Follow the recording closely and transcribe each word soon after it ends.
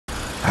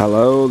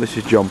Hello, this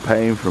is John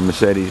Payne from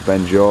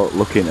Mercedes-Benz York,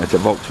 looking at a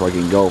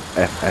Volkswagen Golf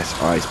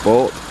FSI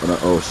Sport on an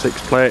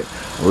 06 plate.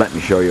 Let me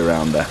show you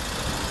around there.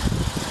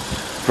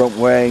 Front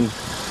wing,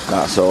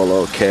 that's all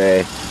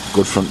okay.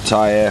 Good front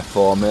tyre,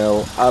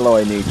 4mm.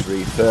 Alloy needs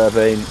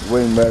refurbing.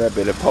 Wing mirror,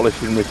 bit of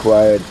polishing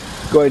required.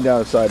 Going down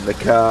the side of the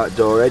car,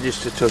 door edges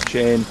to touch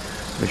in,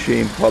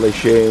 machine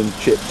polishing,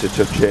 chips to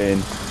touch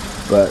in,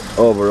 but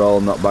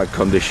overall not bad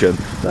condition.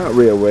 That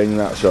rear wing,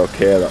 that's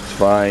okay, that's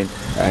fine.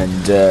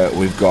 And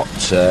we've got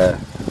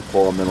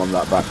 4mm on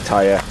that back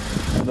tyre.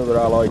 Another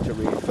alloy to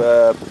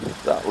refurb.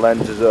 That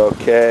lens is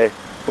okay.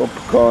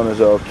 Bumper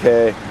corner's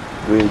okay.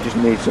 We just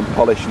need some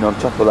polishing on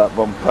top of that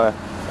bumper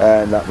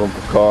and that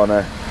bumper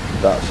corner.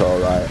 That's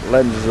alright.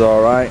 Lens is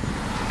alright.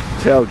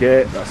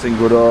 Tailgate, that's in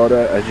good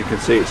order. As you can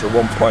see, it's a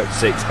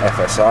 1.6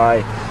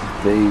 FSI.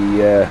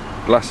 The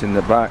glass in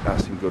the back,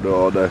 that's in good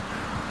order.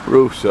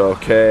 Roof's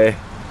okay.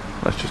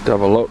 Let's just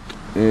have a look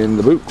in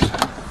the boot.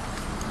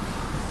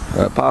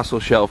 Parcel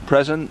shelf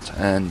present,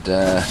 and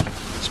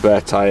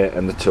spare tyre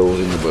and the tools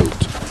in the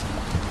boot.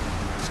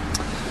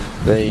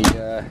 The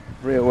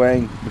rear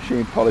wing,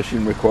 machine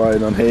polishing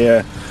required on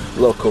here.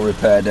 Local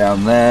repair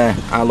down there.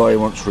 Alloy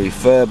wants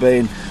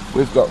refurbing.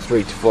 We've got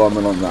 3 to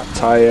 4mm on that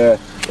tyre.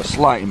 A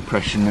slight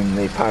impression in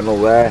the panel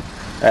there.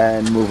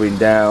 And moving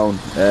down,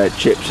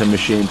 chips and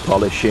machine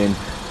polishing.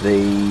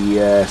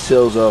 The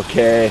sill's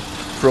okay.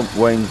 Front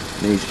wing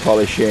needs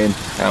polishing,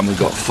 and we've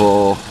got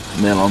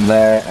 4mm on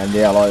there, and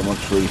the alloy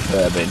wants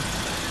refurbing.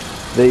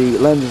 The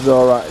lens is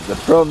alright at the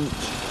front,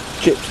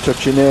 chips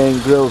touching in,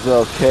 grill's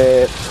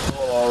okay,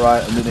 all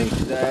alright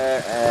underneath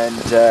there, and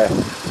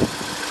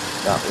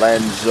that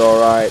lens is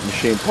alright,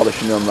 machine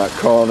polishing on that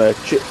corner,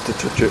 chips to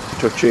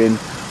touch in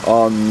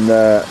on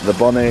the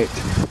bonnet,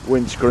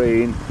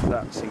 windscreen,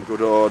 that's in good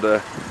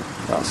order,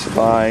 that's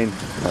fine.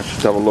 Let's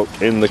just have a look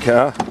in the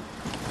car.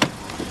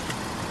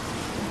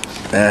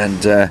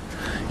 And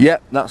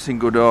yep, that's in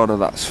good order,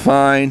 that's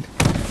fine.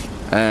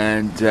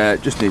 And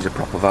just needs a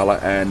proper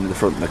valet, and the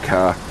front of the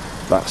car,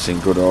 that's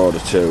in good order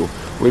too.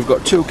 We've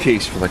got 2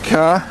 keys for the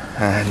car,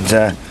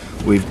 and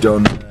we've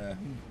done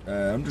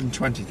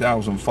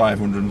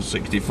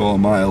 120,564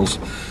 miles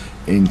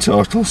in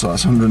total, so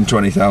that's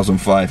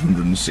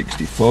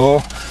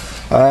 120,564.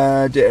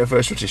 Date of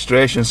first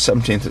registration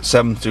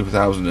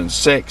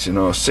 17/7/2006 in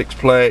 06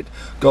 plate,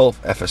 Golf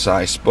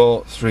FSI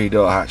Sport,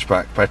 3-door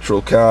hatchback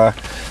petrol car,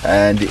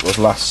 and it was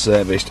last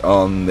serviced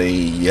on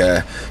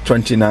the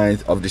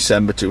 29th of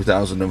December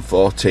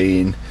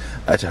 2014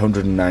 at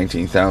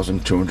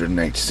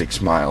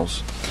 119,286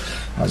 miles.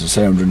 As I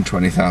say,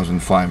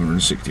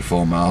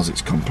 120,564 miles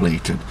it's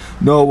completed.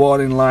 No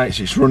warning lights,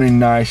 it's running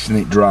nice and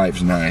it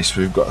drives nice.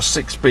 We've got a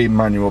 6-speed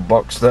manual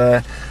box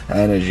there,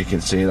 and as you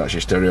can see, that's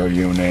your stereo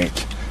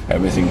unit.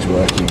 Everything's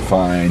working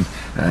fine,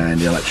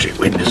 and the electric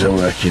windows are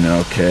working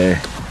okay.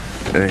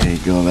 There you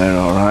go, they're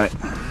alright,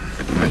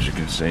 as you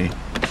can see.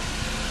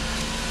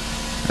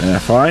 They're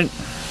fine.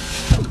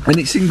 And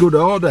it's in good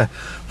order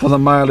for the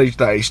mileage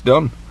that it's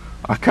done.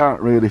 I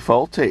can't really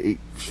fault it. It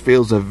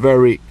feels a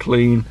very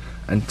clean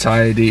and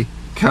tidy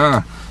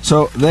car.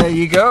 So there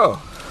you go.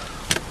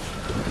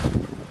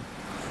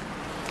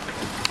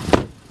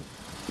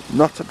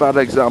 Not a bad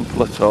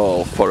example at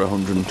all for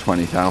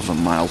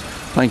 120,000 miles.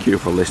 Thank you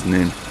for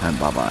listening, and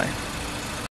bye bye.